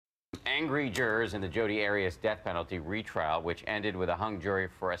Angry jurors in the Jodi Arias death penalty retrial, which ended with a hung jury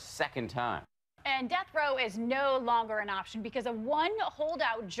for a second time. And death row is no longer an option because of one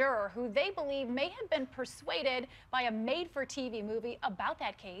holdout juror who they believe may have been persuaded by a made-for-TV movie about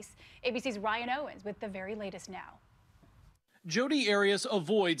that case. ABC's Ryan Owens with the very latest now. Jodi Arias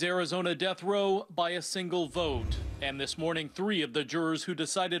avoids Arizona death row by a single vote. And this morning, 3 of the jurors who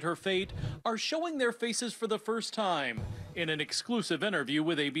decided her fate are showing their faces for the first time in an exclusive interview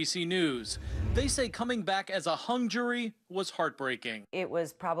with ABC News. They say coming back as a hung jury was heartbreaking. It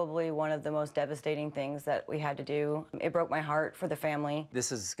was probably one of the most devastating things that we had to do. It broke my heart for the family.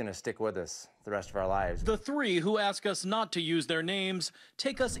 This is going to stick with us the rest of our lives. The 3 who ask us not to use their names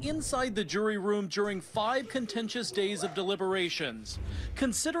take us inside the jury room during 5 contentious days of deliberations,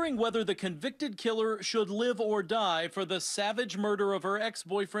 considering whether the convicted killer should live or die for the savage murder of her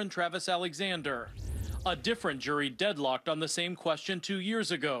ex-boyfriend Travis Alexander. A different jury deadlocked on the same question 2 years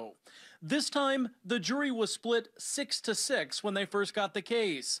ago. This time, the jury was split 6-6 when they first got the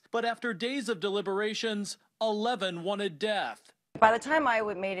case. But after days of deliberations, 11 wanted death. By the time I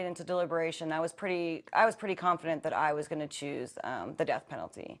made it into deliberation, I was pretty confident that I was going to choose the death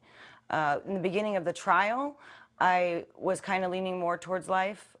penalty. In the beginning of the trial, I was kind of leaning more towards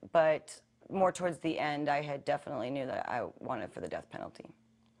life, but more towards the end, I had definitely knew that I wanted for the death penalty.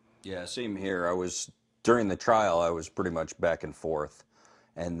 Yeah, same here. During the trial, I was pretty much back and forth.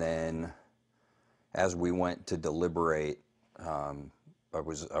 And then as we went to deliberate, I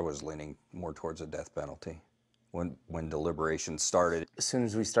was leaning more towards a death penalty when deliberations started. As soon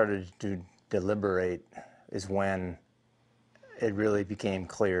as we started to deliberate is when it really became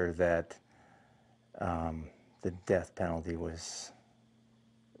clear that the death penalty was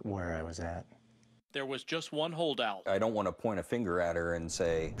where I was at. There was just one holdout. I don't want to point a finger at her and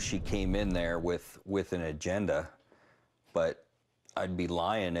say she came in there with an agenda, but I'd be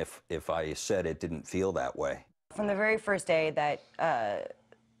lying if I said it didn't feel that way. From the very first day that,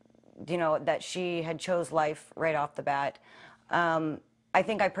 that she had chose life right off the bat, I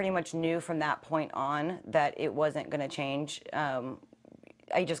think I pretty much knew from that point on that it wasn't going to change.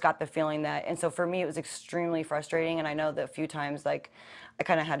 I just got the feeling that, and so for me it was extremely frustrating, and I know that a few times I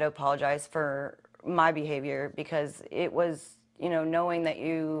kind of had to apologize for my behavior because it was, knowing that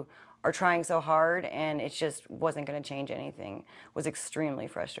you are trying so hard and it just wasn't going to change anything was extremely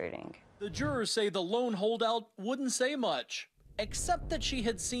frustrating. The jurors say the lone holdout wouldn't say much, except that she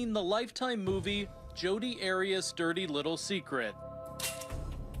had seen the Lifetime movie Jodi Arias' Dirty Little Secret.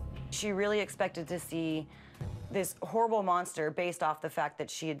 She really expected to see this horrible monster based off the fact that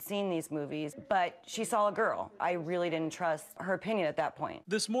she had seen these movies, but she saw a girl. I really didn't trust her opinion at that point.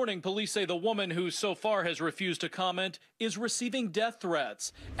 This morning, police say the woman who so far has refused to comment is receiving death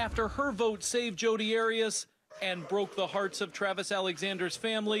threats after her vote saved Jodi Arias and broke the hearts of Travis Alexander's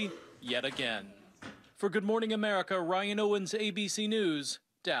family yet again. For Good Morning America, Ryan Owens, ABC News,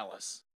 Dallas.